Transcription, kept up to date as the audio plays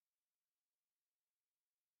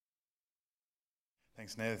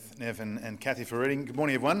Thanks, Nev and Kathy for reading. Good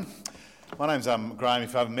morning, everyone. My name's Graham.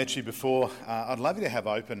 If I haven't met you before, I'd love you to have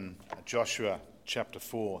open Joshua chapter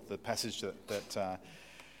 4, the passage that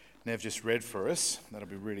Nev just read for us. That'll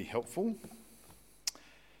be really helpful.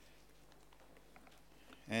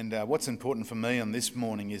 And what's important for me on this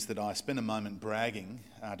morning is that I spend a moment bragging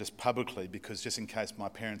just publicly, because just in case my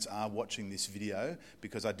parents are watching this video,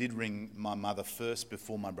 because I did ring my mother first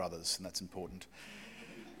before my brothers, and that's important.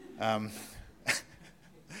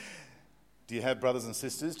 Do you have brothers and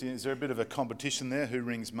sisters? Is there a bit of a competition there? Who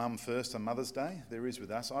rings mum first on Mother's Day? There is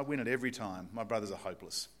with us. I win it every time. My brothers are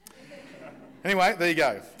hopeless. Anyway, there you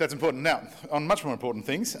go. That's important. Now, on much more important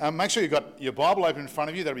things, make sure you've got your Bible open in front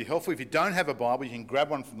of you. That'll be helpful. If you don't have a Bible, you can grab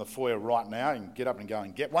one from the foyer right now. You can get up and go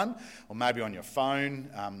and get one, or maybe on your phone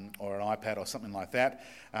or an iPad or something like that.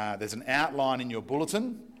 There's an outline in your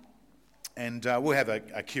bulletin, and we'll have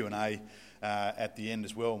a Q&A at the end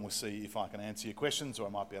as well, and we'll see if I can answer your questions, or I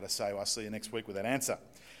might be able to say, I'll see you next week with that answer.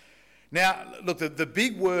 Now, look, the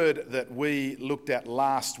big word that we looked at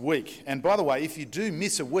last week, and by the way, if you do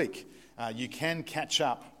miss a week, you can catch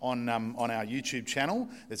up on our YouTube channel.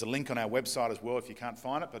 There's a link on our website as well if you can't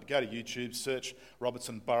find it, but go to YouTube, search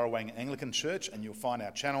Robertson Burrawang Anglican Church, and you'll find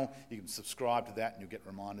our channel. You can subscribe to that and you'll get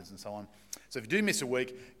reminders and so on. So if you do miss a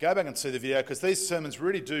week, go back and see the video, because these sermons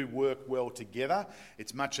really do work well together.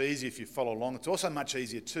 It's much easier if you follow along. It's also much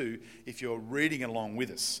easier too if you're reading along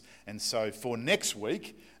with us. And so for next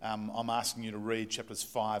week, I'm asking you to read chapters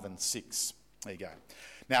 5 and 6. There you go.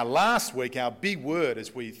 Now, last week, our big word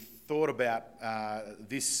as we thought about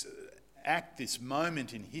this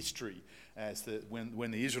moment in history, as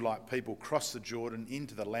when the Israelite people crossed the Jordan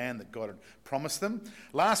into the land that God had promised them.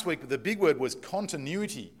 Last week, the big word was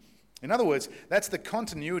continuity. In other words, that's the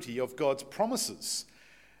continuity of God's promises.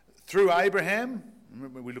 Through Abraham,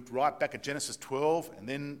 remember we looked right back at Genesis 12, and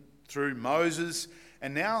then through Moses,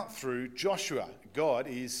 and now through Joshua. God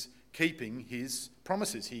is keeping his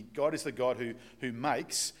promises. God is the God who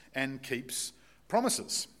makes and keeps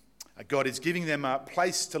promises. God is giving them a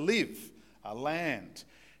place to live, a land.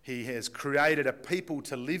 He has created a people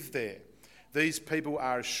to live there. These people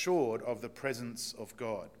are assured of the presence of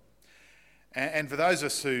God. And for those of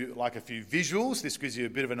us who like a few visuals, this gives you a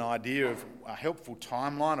bit of an idea of a helpful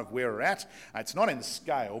timeline of where we're at. It's not in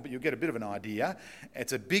scale, but you'll get a bit of an idea.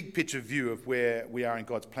 It's a big picture view of where we are in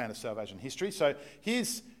God's plan of salvation history. So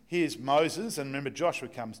here's Moses, and remember Joshua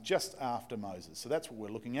comes just after Moses. So that's what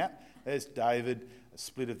we're looking at. There's David, a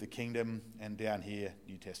split of the kingdom, and down here,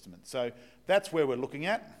 New Testament. So that's where we're looking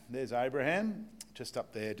at. There's Abraham, just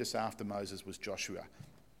up there, just after Moses was Joshua.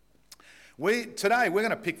 Today we're going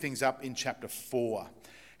to pick things up in chapter 4.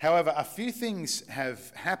 However, a few things have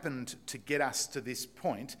happened to get us to this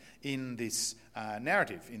point in this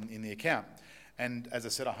narrative, in the account. And as I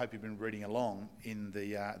said, I hope you've been reading along in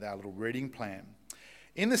our little reading plan.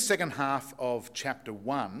 In the second half of chapter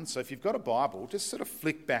 1, so if you've got a Bible, just sort of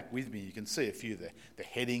flick back with me. You can see a few of the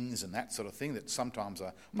headings and that sort of thing that sometimes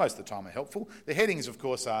most of the time are helpful. The headings, of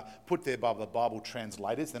course, are put there by the Bible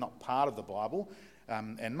translators. They're not part of the Bible,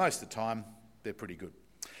 and most of the time they're pretty good.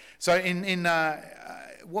 So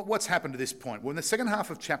what's happened to this point? Well, in the second half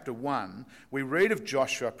of chapter 1, we read of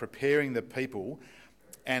Joshua preparing the people,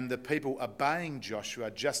 and the people obeying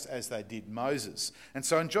Joshua just as they did Moses. And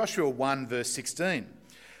so in Joshua 1 verse 16,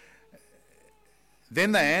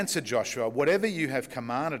 then they answered Joshua, "Whatever you have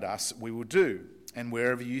commanded us, we will do, and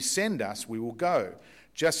wherever you send us, we will go.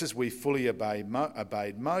 Just as we fully obeyed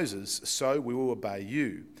Moses, so we will obey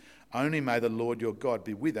you. Only may the Lord your God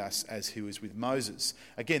be with us as he was with Moses."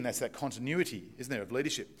 Again, that's that continuity, isn't there, of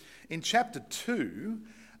leadership. In chapter 2,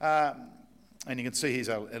 and you can see here's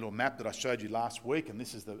a little map that I showed you last week, and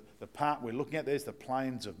this is the part we're looking at. There's the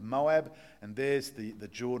plains of Moab, and there's the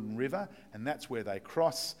Jordan River, and that's where they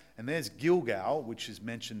cross. And there's Gilgal, which is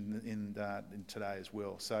mentioned in today as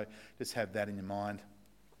well. So just have that in your mind.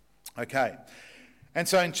 Okay. And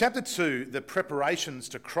so in chapter 2, the preparations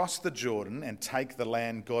to cross the Jordan and take the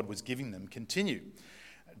land God was giving them continue.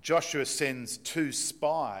 Joshua sends 2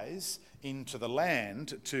 spies into the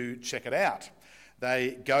land to check it out.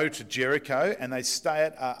 They go to Jericho and they stay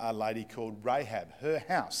at a lady called Rahab, her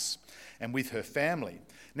house, and with her family.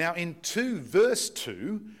 Now in verse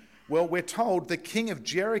 2, well, we're told the king of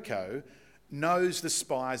Jericho knows the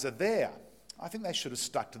spies are there. I think they should have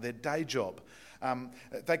stuck to their day job.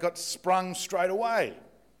 They got sprung straight away.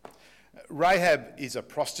 Rahab is a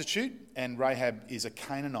prostitute and Rahab is a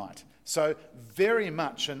Canaanite. So very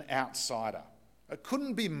much an outsider. It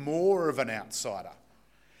couldn't be more of an outsider.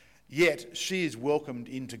 Yet she is welcomed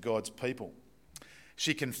into God's people.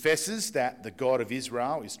 She confesses that the God of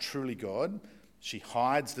Israel is truly God, She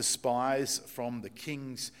hides the spies from the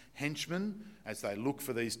king's henchmen as they look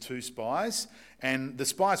for these two spies. And the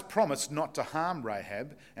spies promise not to harm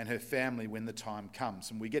Rahab and her family when the time comes.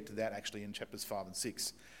 And we get to that actually in chapters 5 and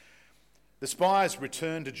 6. The spies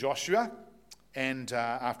return to Joshua and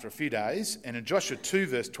after a few days. And in Joshua 2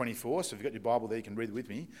 verse 24, so if you've got your Bible there, you can read it with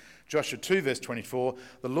me. Joshua 2 verse 24,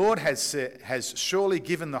 the Lord has surely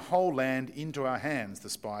given the whole land into our hands, the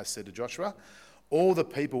spies said to Joshua. All the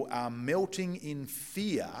people are melting in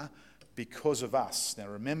fear because of us. Now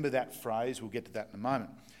remember that phrase, we'll get to that in a moment.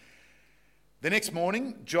 The next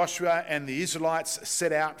morning, Joshua and the Israelites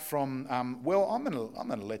set out from, I'm going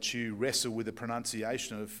to let you wrestle with the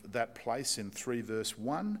pronunciation of that place in 3 verse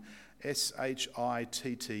 1,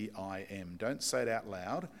 Shittim. Don't say it out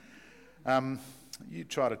loud. You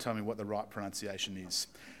try to tell me what the right pronunciation is.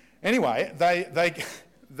 Anyway, they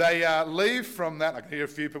leave from that. I can hear a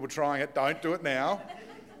few people trying it. Don't do it now.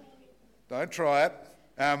 Don't try it.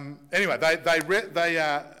 Anyway,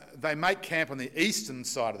 they make camp on the eastern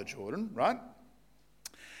side of the Jordan, right?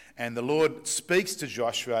 And the Lord speaks to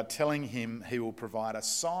Joshua, telling him he will provide a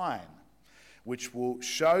sign which will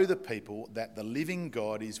show the people that the living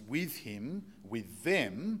God is with him, with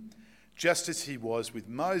them, just as he was with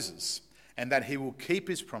Moses, and that he will keep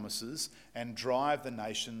his promises and drive the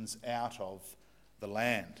nations out of the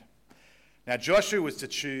land. Now Joshua was to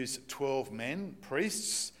choose 12 men,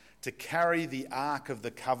 priests, to carry the Ark of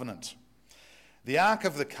the Covenant. The Ark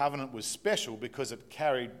of the Covenant was special because it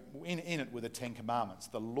carried in it were the Ten Commandments,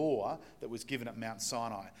 the law that was given at Mount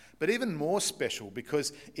Sinai. But even more special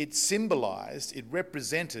because it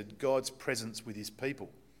represented God's presence with his people.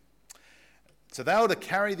 So they were to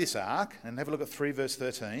carry this ark, and have a look at 3 verse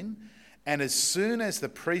 13, and as soon as the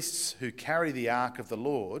priests who carry the ark of the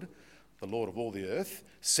Lord of all the earth,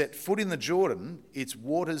 set foot in the Jordan, its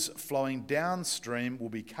waters flowing downstream will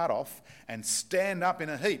be cut off and stand up in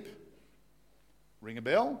a heap. Ring a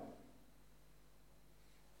bell?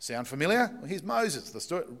 Sound familiar? Well, here's Moses,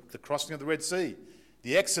 the crossing of the Red Sea,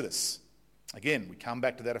 the Exodus. Again, we come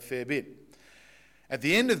back to that a fair bit. At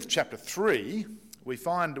the end of chapter 3, we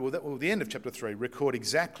find, the end of chapter 3 record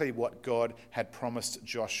exactly what God had promised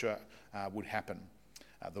Joshua would happen.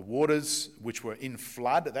 The waters which were in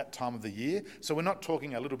flood at that time of the year. So we're not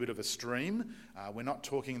talking a little bit of a stream. We're not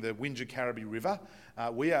talking the Wingecarribee River.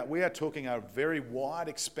 We are talking a very wide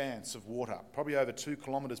expanse of water, probably over 2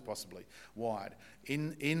 kilometres possibly wide.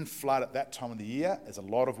 In flood at that time of the year, there's a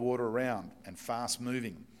lot of water around and fast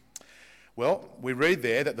moving. Well, we read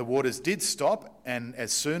there that the waters did stop, and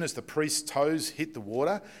as soon as the priest's toes hit the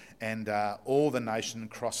water, and all the nation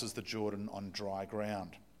crosses the Jordan on dry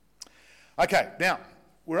ground. Okay, now,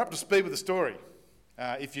 we're up to speed with the story.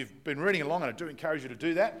 If you've been reading along, and I do encourage you to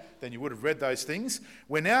do that, then you would have read those things.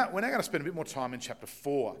 We're now going to spend a bit more time in chapter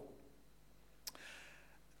 4.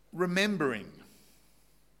 Remembering.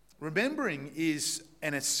 Remembering is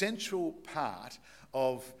an essential part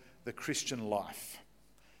of the Christian life.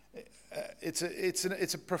 It's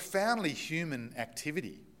a profoundly human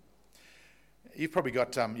activity. You've probably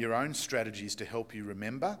got your own strategies to help you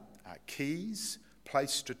remember. Keys,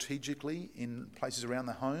 placed strategically in places around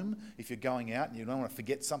the home. If you're going out and you don't want to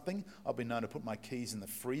forget something, I've been known to put my keys in the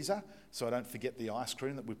freezer so I don't forget the ice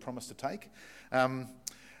cream that we promised to take.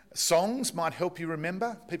 Songs might help you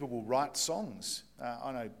remember. People will write songs.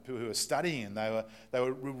 I know people who are studying and they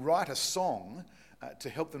will write a song to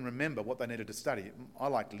help them remember what they needed to study. I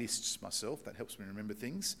like lists myself. That helps me remember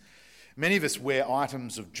things. Many of us wear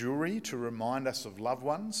items of jewellery to remind us of loved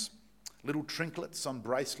ones. Little trinkets on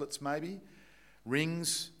bracelets maybe.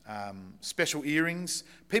 Rings, special earrings.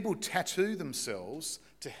 People tattoo themselves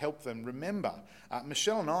to help them remember.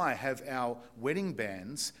 Michelle and I have our wedding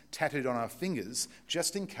bands tattooed on our fingers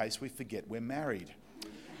just in case we forget we're married.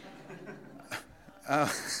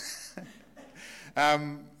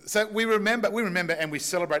 So we remember and we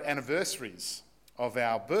celebrate anniversaries of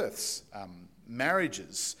our births,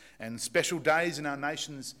 marriages and special days in our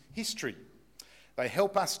nation's history. They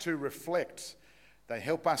help us to reflect. They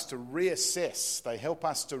help us to reassess. They help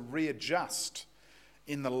us to readjust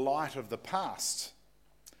in the light of the past.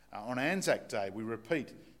 On Anzac Day, we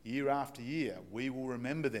repeat year after year, we will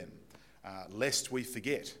remember them, lest we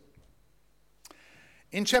forget.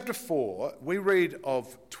 In chapter 4, we read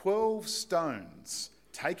of 12 stones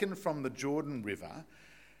taken from the Jordan River,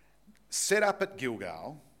 set up at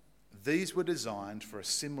Gilgal. These were designed for a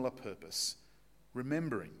similar purpose,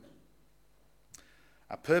 remembering.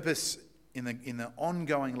 A purpose in the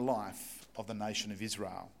ongoing life of the nation of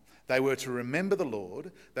Israel. They were to remember the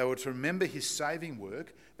Lord. They were to remember his saving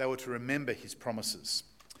work. They were to remember his promises.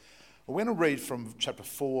 We're going to read from chapter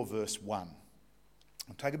 4, verse 1.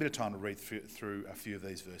 I'll take a bit of time to read through a few of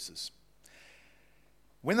these verses.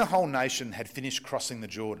 When the whole nation had finished crossing the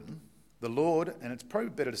Jordan, the Lord, and it's probably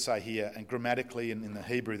better to say here, and grammatically in the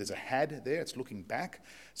Hebrew there's a had there, it's looking back.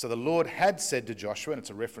 So the Lord had said to Joshua, and it's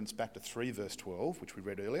a reference back to 3 verse 12, which we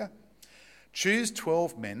read earlier, choose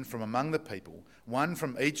 12 men from among the people, one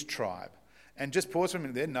from each tribe. And just pause for a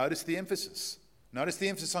minute there, notice the emphasis. Notice the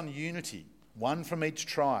emphasis on unity. One from each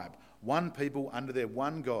tribe, one people under their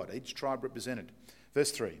one God, each tribe represented.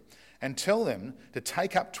 Verse 3, and tell them to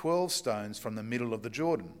take up 12 stones from the middle of the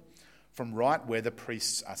Jordan, from right where the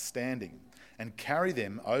priests are standing, and carry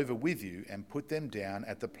them over with you and put them down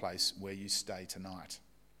at the place where you stay tonight.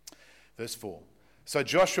 Verse 4, so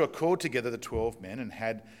Joshua called together the 12 men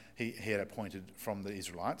and he had appointed from the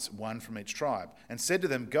Israelites, one from each tribe, and said to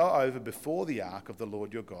them, go over before the ark of the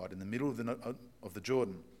Lord your God in the middle of the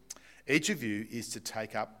Jordan. Each of you is to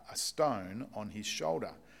take up a stone on his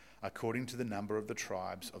shoulder, according to the number of the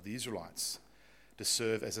tribes of the Israelites, to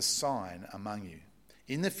serve as a sign among you.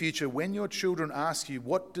 In the future, when your children ask you,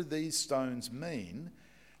 what do these stones mean?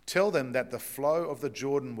 Tell them that the flow of the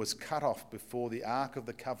Jordan was cut off before the ark of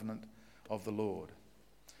the covenant of the Lord.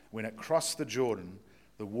 When it crossed the Jordan,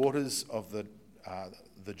 the waters of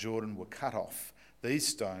the Jordan were cut off. These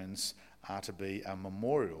stones are to be a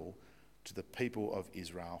memorial to the people of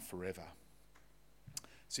Israel forever.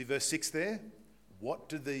 See verse 6 there? What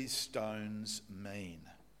do these stones mean?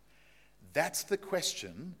 That's the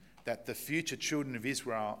question that the future children of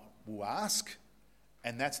Israel will ask,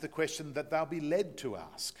 and that's the question that they'll be led to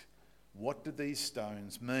ask. What do these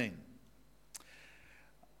stones mean?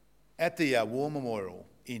 At the War Memorial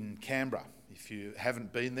in Canberra, if you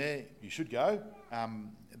haven't been there, you should go.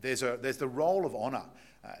 There's the Roll of Honour.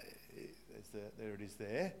 There it is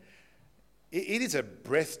there. It is a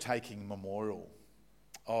breathtaking memorial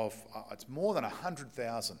of, it's more than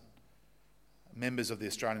 100,000 members of the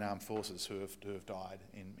Australian Armed Forces who have died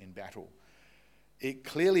in battle. It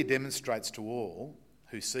clearly demonstrates to all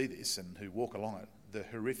who see this and who walk along it the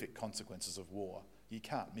horrific consequences of war. You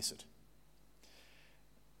can't miss it.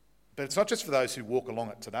 But it's not just for those who walk along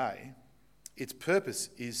it today. Its purpose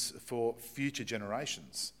is for future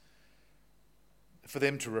generations, for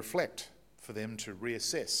them to reflect, for them to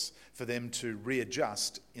reassess, for them to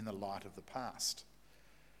readjust in the light of the past.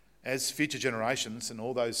 As future generations and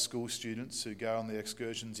all those school students who go on the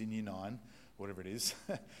excursions in Year 9, whatever it is,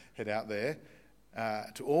 head out there,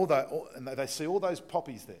 and they see all those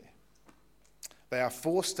poppies there, they are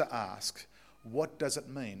forced to ask, what does it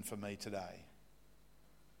mean for me today?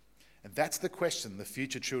 And that's the question the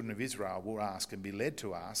future children of Israel will ask and be led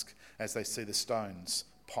to ask as they see the stones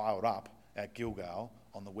piled up at Gilgal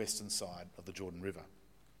on the western side of the Jordan River.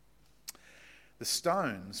 The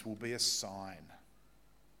stones will be a sign,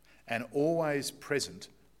 an always present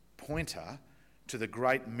pointer to the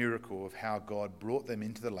great miracle of how God brought them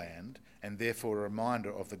into the land, and therefore a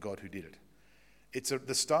reminder of the God who did it.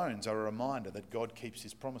 The stones are a reminder that God keeps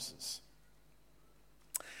his promises.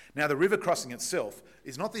 Now, the river crossing itself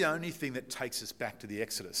is not the only thing that takes us back to the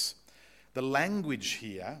Exodus. The language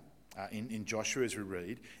here in Joshua, as we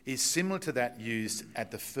read, is similar to that used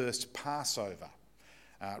at the first Passover,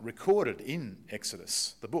 recorded in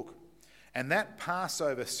Exodus, the book. And that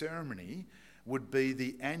Passover ceremony would be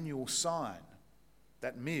the annual sign,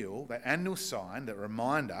 that meal, that annual sign, that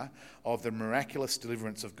reminder of the miraculous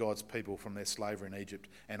deliverance of God's people from their slavery in Egypt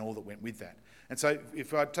and all that went with that. And so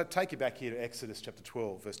if I take you back here to Exodus chapter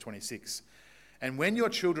 12, verse 26, and when your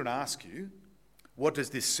children ask you, what does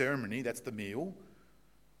this ceremony, that's the meal,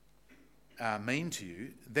 mean to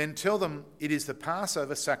you, then tell them it is the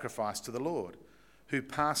Passover sacrifice to the Lord, who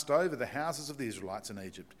passed over the houses of the Israelites in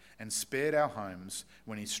Egypt and spared our homes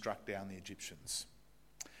when he struck down the Egyptians.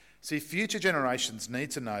 See, future generations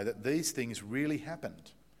need to know that these things really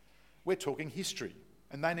happened. We're talking history,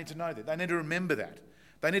 and they need to know that. They need to remember that.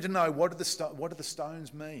 They need to know what do the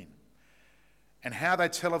stones mean, and how they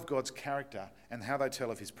tell of God's character and how they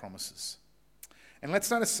tell of his promises. And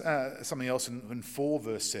let's notice something else in 4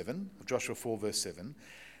 verse 7, of Joshua 4 verse 7.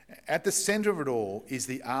 At the centre of it all is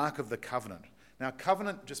the Ark of the Covenant. Now,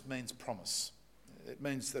 covenant just means promise.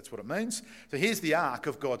 That's what it means. So here's the Ark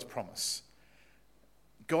of God's promise.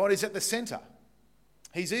 God is at the centre.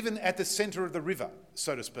 He's even at the centre of the river,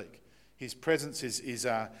 so to speak. His presence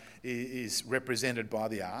is represented by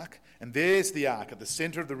the ark. And there's the ark at the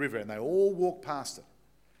centre of the river, and they all walk past it.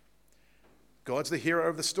 God's the hero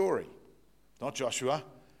of the story, not Joshua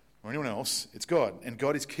or anyone else. It's God. And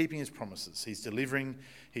God is keeping his promises. He's delivering,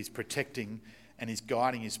 he's protecting, and he's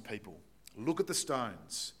guiding his people. Look at the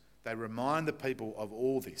stones. They remind the people of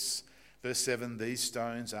all this. Verse 7, these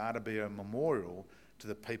stones are to be a memorial to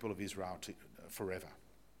the people of Israel forever.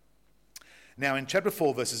 Now, in chapter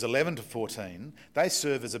 4, verses 11 to 14, they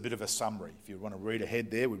serve as a bit of a summary. If you want to read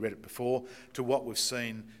ahead there, we read it before, to what we've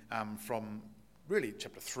seen from really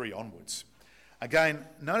chapter 3 onwards. Again,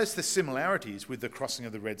 notice the similarities with the crossing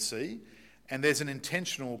of the Red Sea, and there's an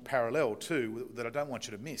intentional parallel too that I don't want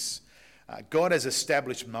you to miss. God has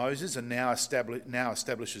established Moses and now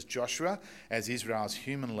establishes Joshua as Israel's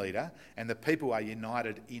human leader, and the people are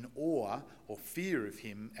united in awe or fear of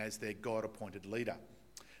him as their God-appointed leader,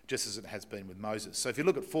 just as it has been with Moses. So if you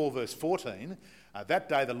look at 4 verse 14, that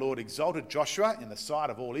day the Lord exalted Joshua in the sight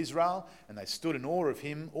of all Israel, and they stood in awe of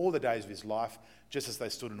him all the days of his life, just as they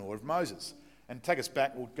stood in awe of Moses. And take us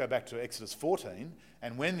back, we'll go back to Exodus 14.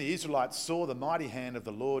 And when the Israelites saw the mighty hand of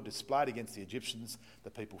the Lord displayed against the Egyptians, the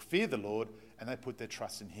people feared the Lord, and they put their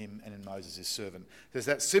trust in him and in Moses his servant. There's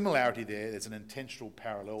that similarity there. There's an intentional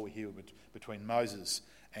parallel here between Moses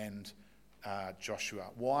and Joshua.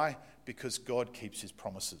 Why? Because God keeps his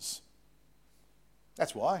promises.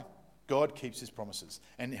 That's why. God keeps his promises.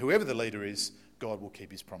 And whoever the leader is, God will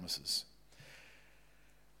keep his promises.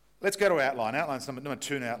 Let's go to our outline. Outline's number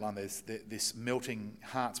 2 in our outline. There's this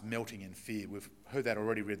hearts melting in fear. We've heard that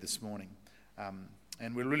already read this morning.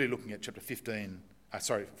 And we're really looking at chapter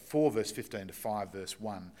 4 verse 15 to 5 verse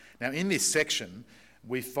 1. Now in this section,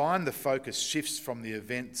 we find the focus shifts from the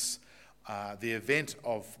event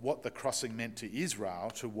of what the crossing meant to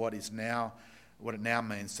Israel to what it now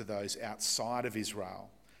means to those outside of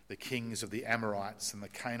Israel, the kings of the Amorites and the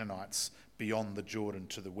Canaanites beyond the Jordan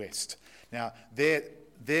to the west. Now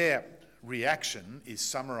their reaction is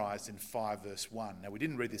summarised in 5 verse 1. Now we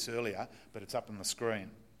didn't read this earlier, but it's up on the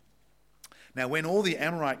screen. Now when all the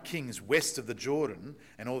Amorite kings west of the Jordan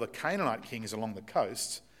and all the Canaanite kings along the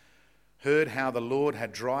coast heard how the Lord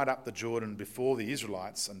had dried up the Jordan before the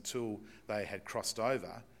Israelites until they had crossed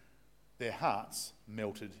over, their hearts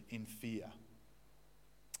melted in fear.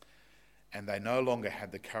 And they no longer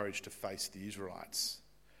had the courage to face the Israelites.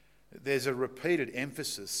 There's a repeated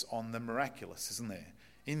emphasis on the miraculous, isn't there?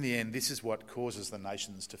 In the end, this is what causes the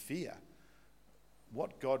nations to fear.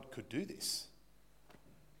 What God could do this?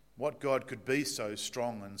 What God could be so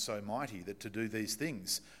strong and so mighty that to do these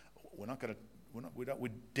things? We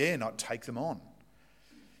dare not take them on.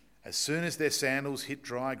 As soon as their sandals hit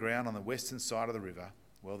dry ground on the western side of the river,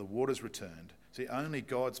 well, the waters returned. See, only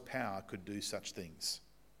God's power could do such things.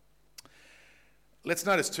 Let's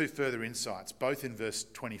notice 2 further insights, both in verse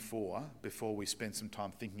 24, before we spend some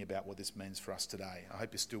time thinking about what this means for us today. I hope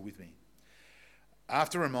you're still with me.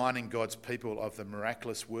 After reminding God's people of the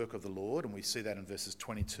miraculous work of the Lord, and we see that in verses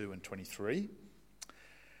 22 and 23,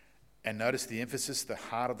 and notice the emphasis, the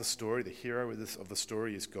heart of the story, the hero of the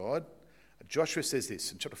story is God. Joshua says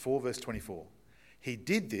this in chapter 4, verse 24. He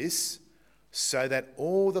did this so that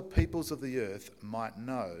all the peoples of the earth might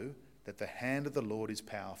know that the hand of the Lord is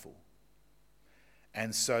powerful,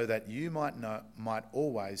 and so that you might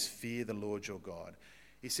always fear the Lord your God.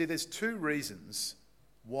 You see, there's 2 reasons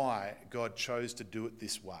why God chose to do it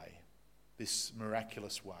this way, this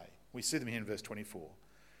miraculous way. We see them here in verse 24.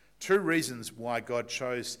 2 reasons why God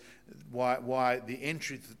chose, why the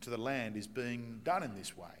entry to the land is being done in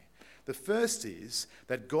this way. The first is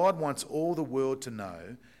that God wants all the world to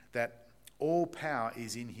know that all power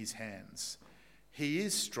is in his hands. He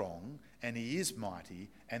is strong and he is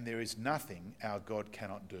mighty, and there is nothing our God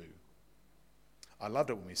cannot do. I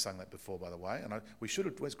loved it when we sang that before, by the way, and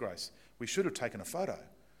where's Grace? We should have taken a photo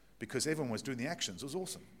because everyone was doing the actions. It was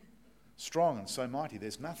awesome. Strong and so mighty,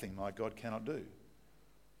 there's nothing my God cannot do.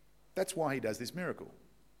 That's why he does this miracle.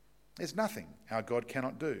 There's nothing our God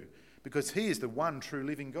cannot do, because he is the one true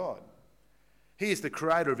living God. He is the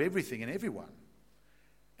creator of everything and everyone.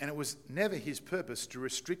 And it was never his purpose to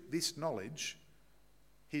restrict this knowledge,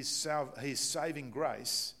 his saving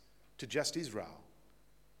grace, to just Israel.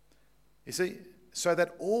 You see, so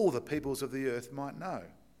that all the peoples of the earth might know.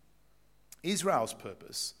 Israel's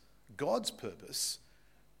purpose, God's purpose,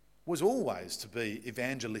 was always to be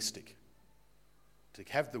evangelistic, to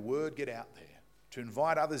have the word get out there, to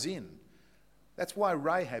invite others in. That's why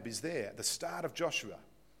Rahab is there at the start of Joshua.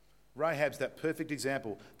 Rahab's that perfect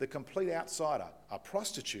example, the complete outsider, a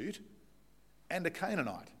prostitute and a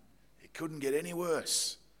Canaanite. It couldn't get any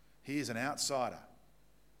worse. He is an outsider.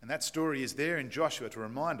 And that story is there in Joshua to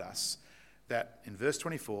remind us that, in verse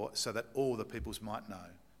 24, so that all the peoples might know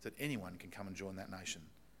that anyone can come and join that nation.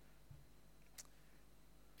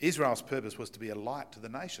 Israel's purpose was to be a light to the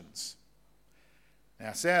nations.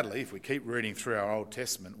 Now, sadly, if we keep reading through our Old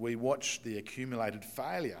Testament, we watch the accumulated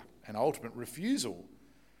failure and ultimate refusal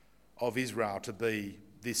of Israel to be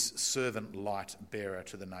this servant light bearer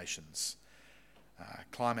to the nations.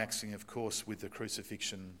 Climaxing, of course, with the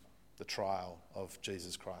crucifixion, the trial of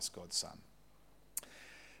Jesus Christ, God's Son.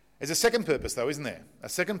 There's a second purpose, though, isn't there? A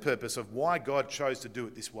second purpose of why God chose to do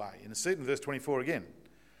it this way. And see it in verse 24 again.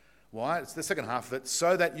 Why? It's the second half of it.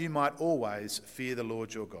 So that you might always fear the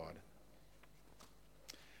Lord your God.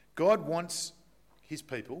 God wants his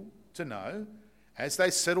people to know, as they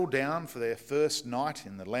settle down for their first night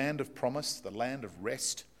in the land of promise, the land of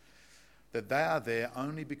rest, that they are there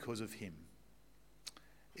only because of him.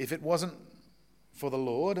 If it wasn't for the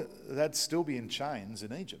Lord, they'd still be in chains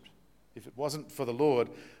in Egypt. If it wasn't for the Lord,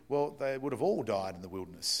 well, they would have all died in the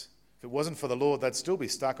wilderness. If it wasn't for the Lord, they'd still be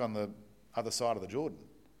stuck on the other side of the Jordan.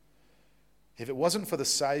 If it wasn't for the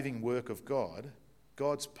saving work of God,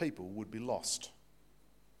 God's people would be lost.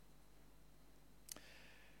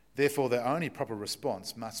 Therefore, their only proper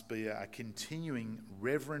response must be a continuing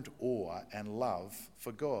reverent awe and love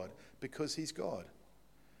for God, because he's God.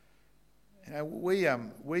 You know,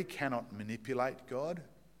 we cannot manipulate God.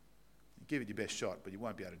 Give it your best shot, but you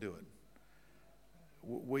won't be able to do it.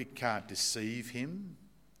 We can't deceive him.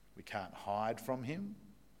 We can't hide from him.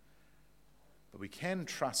 But we can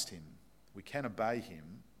trust him. We can obey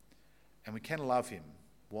him. And we can love him.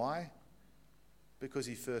 Why? Because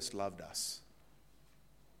he first loved us.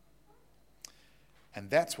 And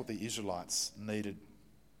that's what the Israelites needed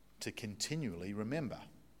to continually remember.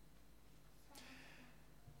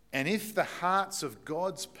 And if the hearts of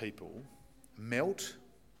God's people melt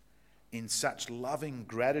in such loving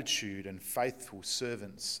gratitude and faithful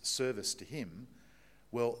service to him,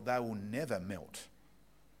 well, they will never melt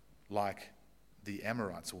like the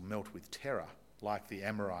Amorites will melt with terror, like the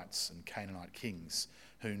Amorites and Canaanite kings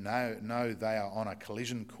who know they are on a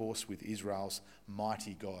collision course with Israel's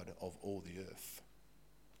mighty God of all the earth.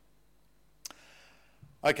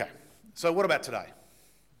 Okay, so what about today?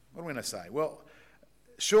 What are we going to say? Well,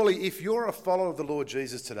 surely if you're a follower of the Lord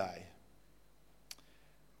Jesus today,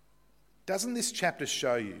 doesn't this chapter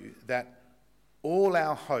show you that all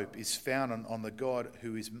our hope is found on the God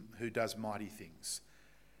who does mighty things,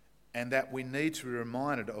 and that we need to be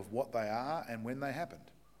reminded of what they are and when they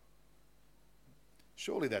happened?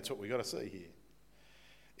 Surely that's what we've got to see here.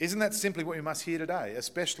 Isn't that simply what we must hear today,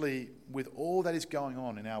 especially with all that is going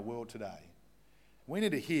on in our world today? We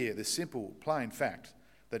need to hear the simple, plain fact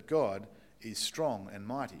that God is strong and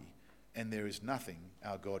mighty, and there is nothing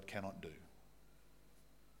our God cannot do.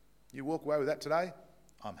 You walk away with that today,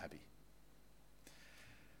 I'm happy.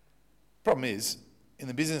 Problem is, in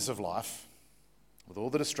the business of life, with all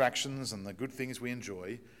the distractions and the good things we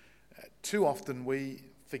enjoy, too often we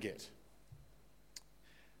forget.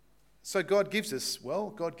 So God gives us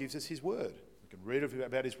his word. We can read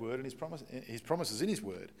about his word and his promises in his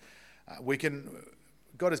word.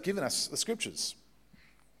 God has given us the scriptures.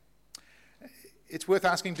 It's worth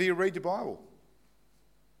asking, do you read your Bible?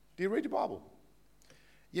 Do you read your Bible?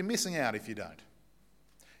 You're missing out if you don't.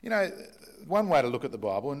 You know, one way to look at the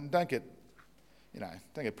Bible, and don't get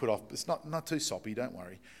put off. It's not too soppy, don't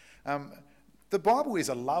worry. The Bible is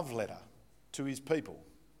a love letter to his people.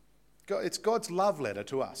 It's God's love letter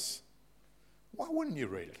to us. Why wouldn't you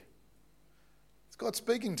read it? It's God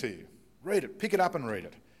speaking to you. Read it. Pick it up and read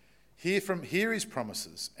it. Hear his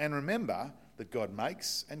promises, and remember that God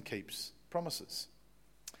makes and keeps promises.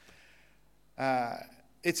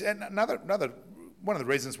 It's another one of the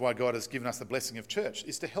reasons why God has given us the blessing of church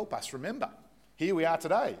is to help us remember. Here we are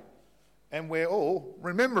today, and we're all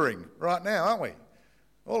remembering right now, aren't we?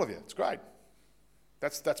 All of you. It's great.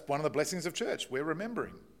 That's one of the blessings of church. We're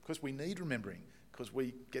remembering because we need remembering, because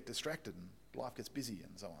we get distracted and life gets busy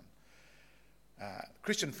and so on.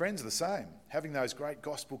 Christian friends are the same, having those great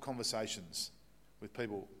gospel conversations with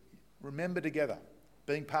people. Remember together,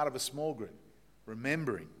 being part of a small group,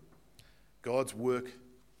 remembering God's work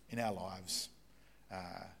in our lives,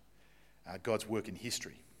 God's work in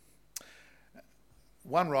history.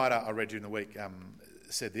 One writer I read during the week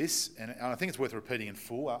said this, and I think it's worth repeating in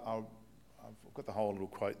full. I've got the whole little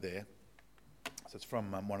quote there. So it's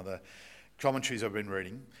from one of the commentaries I've been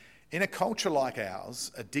reading. In a culture like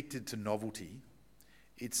ours, addicted to novelty,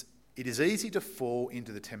 it is easy to fall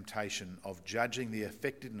into the temptation of judging the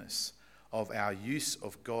effectiveness of our use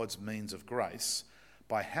of God's means of grace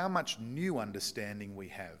by how much new understanding we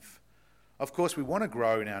have. Of course, we want to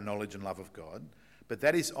grow in our knowledge and love of God, but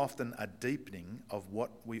that is often a deepening of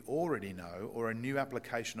what we already know or a new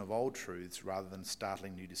application of old truths rather than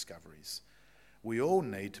startling new discoveries. We all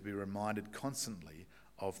need to be reminded constantly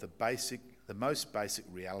of the most basic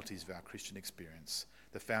realities of our Christian experience,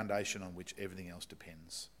 the foundation on which everything else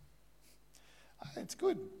depends. It's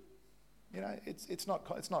good. You know, it's not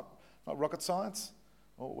rocket science.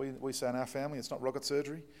 Or we say in our family, it's not rocket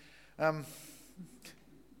surgery.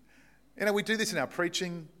 We do this in our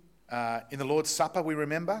preaching. In the Lord's Supper, we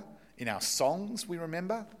remember. In our songs, we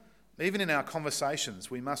remember. Even in our conversations,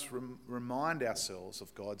 we must remind ourselves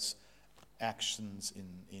of God's actions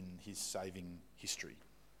in his saving history.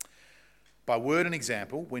 By word and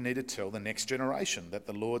example, we need to tell the next generation that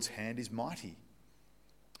the Lord's hand is mighty,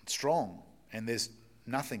 strong, and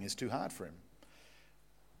nothing is too hard for him.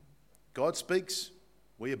 God speaks,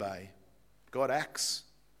 we obey. God acts,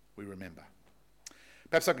 we remember.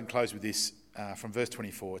 Perhaps I can close with this from verse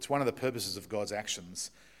 24. It's one of the purposes of God's actions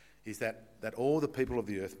is that all the people of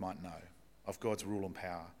the earth might know of God's rule and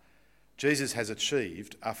power. Jesus has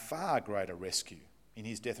achieved a far greater rescue in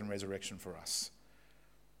his death and resurrection for us.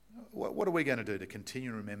 What are we going to do to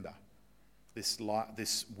continue to remember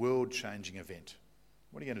this world-changing event?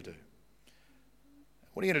 What are you going to do?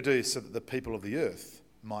 What are you going to do so that the people of the earth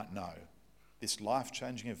might know this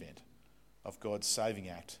life-changing event of God's saving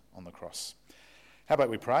act on the cross? How about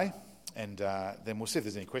we pray, and then we'll see if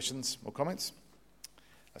there's any questions or comments.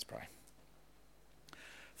 Let's pray.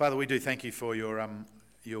 Father, we do thank you for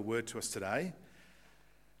your word to us today.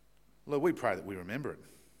 Lord, we pray that we remember it.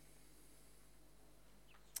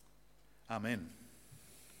 Amen.